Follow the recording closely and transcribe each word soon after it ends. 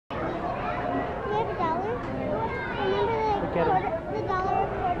get him. The dollar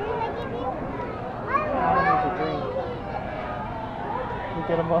quarters I give you? I need a drink. You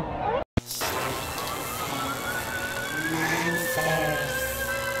get him all.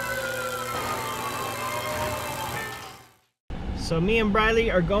 So me and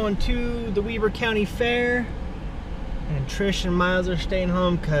Briley are going to the Weber County Fair, and Trish and Miles are staying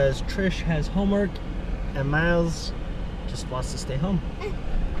home because Trish has homework and Miles just wants to stay home.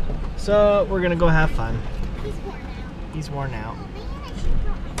 So we're gonna go have fun. He's worn out. He's worn out. Oh man, I should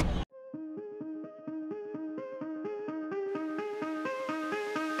brought my...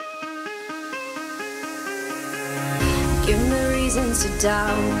 Give me reasons to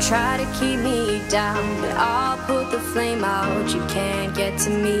doubt, try to keep me down, but I'll put the flame out, you can't get to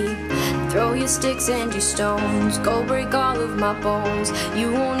me. Throw your sticks and your stones, go break all of my bones,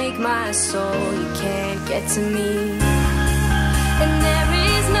 you won't ache my soul, you can't get to me. And there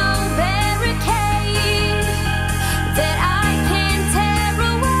is no barricade that I can tear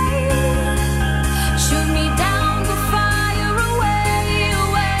away. Shoot me down, but fire away,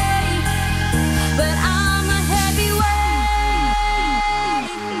 away. But I'm a heavyweight.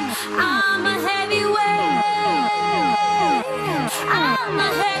 I'm a heavyweight. I'm a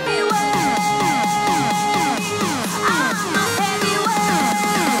heavyweight. I'm a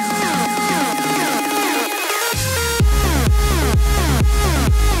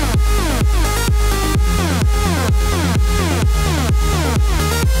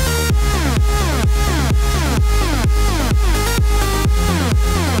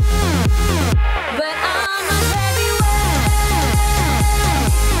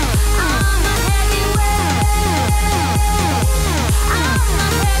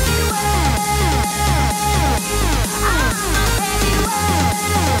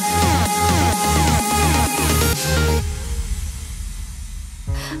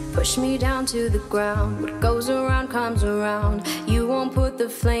push me down to the ground. What goes around comes around. You won't put the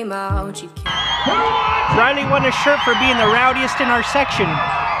flame out. You can't. Riley won a shirt for being the rowdiest in our section.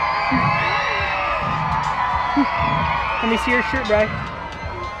 Let me see your shirt, Bri.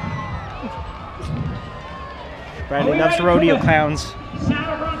 Riley loves rodeo clowns.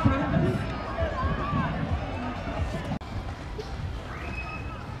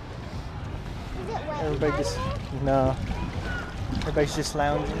 Everybody just, no. Everybody's just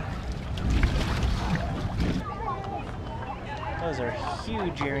lounging. Those are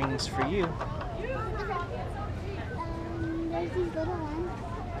huge earrings for you. There's these little ones.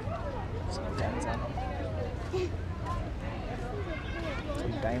 Some guns on them.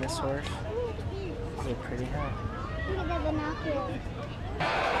 Some dinosaurs. They're pretty, huh? Look at the binoculars.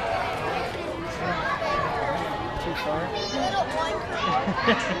 Too far? Little one.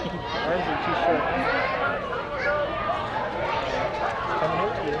 Ours are too short. Come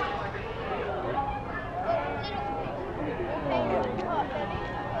with you.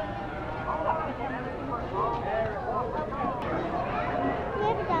 You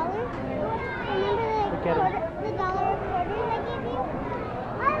have a dollar? Remember the dollar quarters I gave you?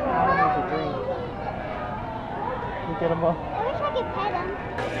 I need a drink. You get them all. I wish I could pet him.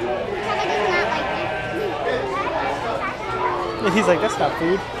 Papa does not like this. He's like, that's not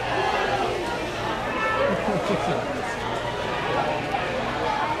food.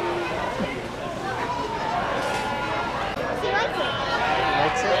 She likes it.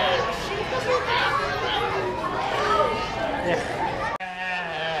 Likes it?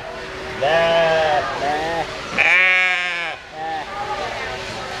 Yeah.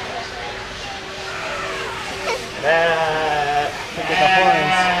 Look at the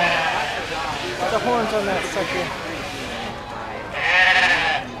horns. The horns on that sucker.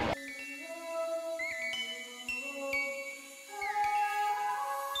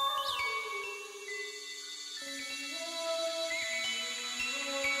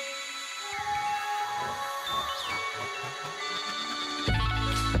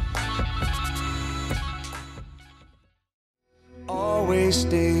 Always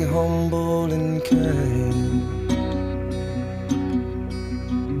stay humble and kind.